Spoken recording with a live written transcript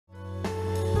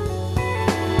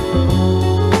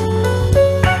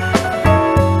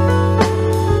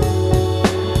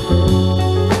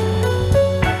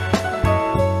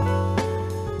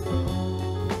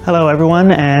Hello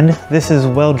everyone, and this is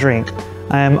Well Drink.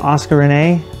 I am Oscar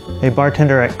Rene, a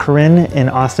bartender at C.R.E.A.M in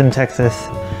Austin, Texas.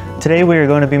 Today we are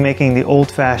going to be making the Old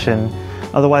Fashioned,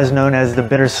 otherwise known as the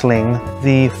Bittered Sling.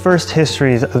 The first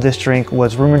histories of this drink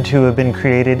was rumored to have been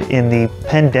created in the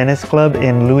Pendennis Club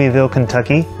in Louisville,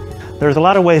 Kentucky. There's a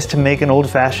lot of ways to make an Old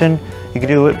Fashioned. You can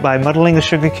do it by muddling a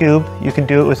sugar cube, you can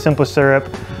do it with simple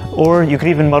syrup, or you could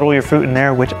even muddle your fruit in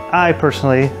there, which I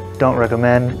personally don't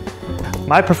recommend.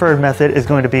 My preferred method is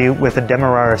going to be with a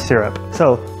Demerara Syrup.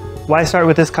 So why start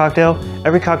with this cocktail?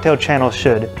 Every cocktail channel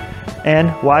should.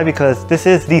 And why? Because this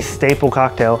is the staple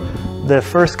cocktail. The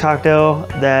first cocktail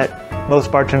that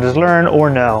most bartenders learn or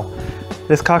know.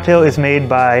 This cocktail is made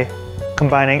by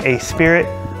combining a spirit,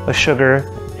 a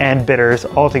sugar, and bitters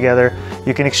all together.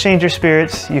 You can exchange your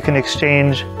spirits, you can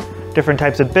exchange different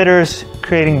types of bitters,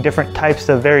 creating different types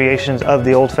of variations of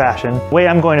the Old Fashioned. The way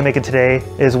I'm going to make it today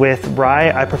is with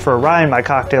rye. I prefer rye in my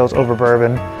cocktails over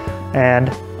bourbon, and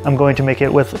I'm going to make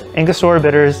it with Angostura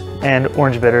bitters and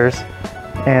orange bitters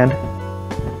and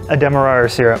a Demerara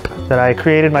syrup that I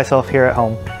created myself here at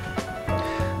home.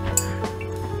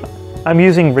 I'm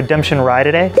using Redemption Rye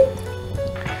today.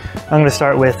 I'm going to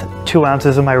start with 2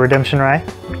 ounces of my Redemption Rye.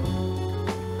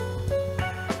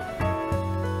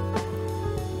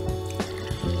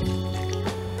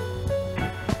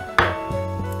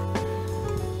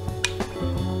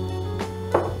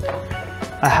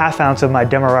 A ½ ounce of my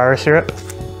Demerara syrup.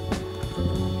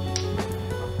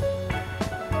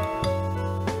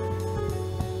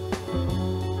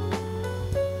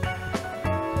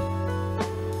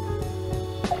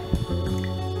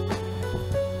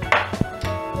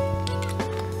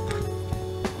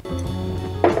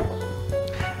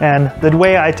 And the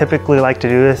way I typically like to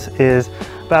do this is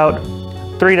about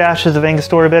 3 dashes of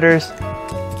Angostura bitters.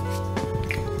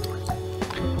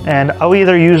 And I'll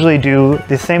either usually do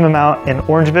the same amount in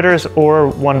orange bitters or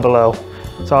one below.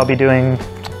 So I'll be doing,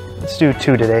 let's do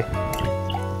 2 today.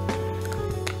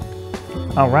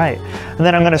 All right, and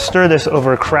then I'm gonna stir this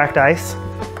over cracked ice.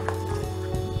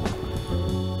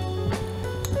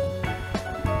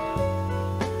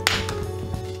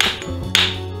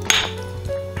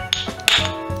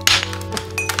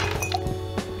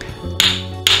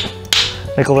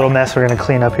 Make a little mess we're gonna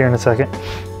clean up here in a second.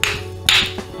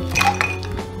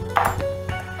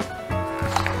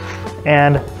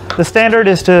 And the standard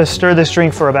is to stir this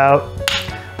drink for about,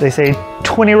 they say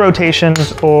 20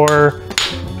 rotations, or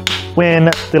when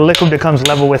the liquid becomes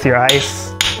level with your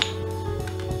ice.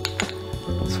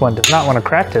 This one does not want to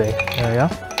crack today. There we go.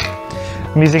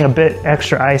 I'm using a bit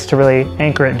extra ice to really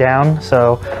anchor it down,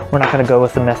 so we're not going to go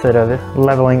with the method of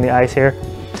leveling the ice here.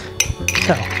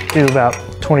 So do about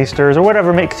 20 stirs, or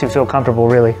whatever makes you feel comfortable,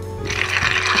 really.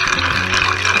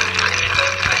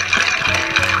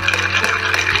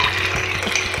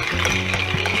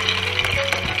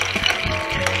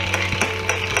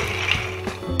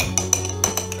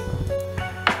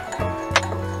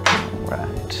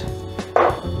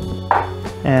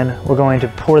 And we're going to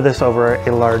pour this over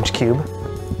a large cube.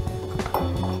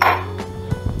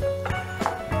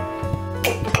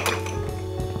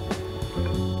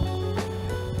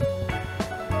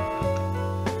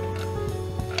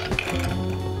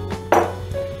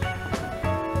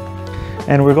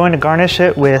 And we're going to garnish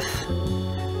it with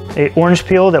an orange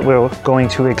peel that we're going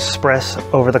to express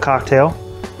over the cocktail.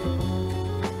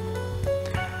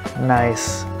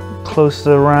 Nice, close to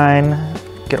the rind.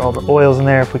 Get all the oils in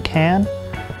there if we can.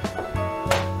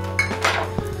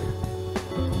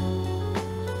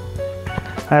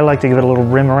 I like to give it a little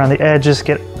rim around the edges,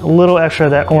 get a little extra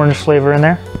of that orange flavor in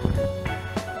there.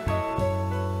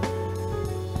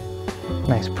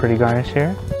 Nice pretty garnish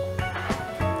here.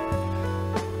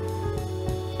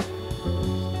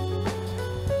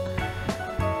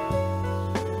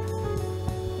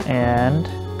 And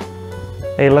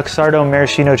a Luxardo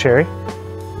maraschino cherry.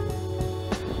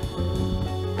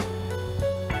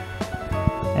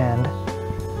 And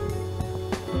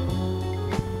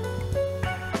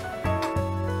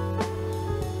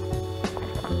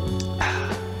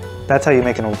that's how you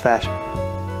make an old fashioned.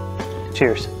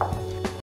 Cheers.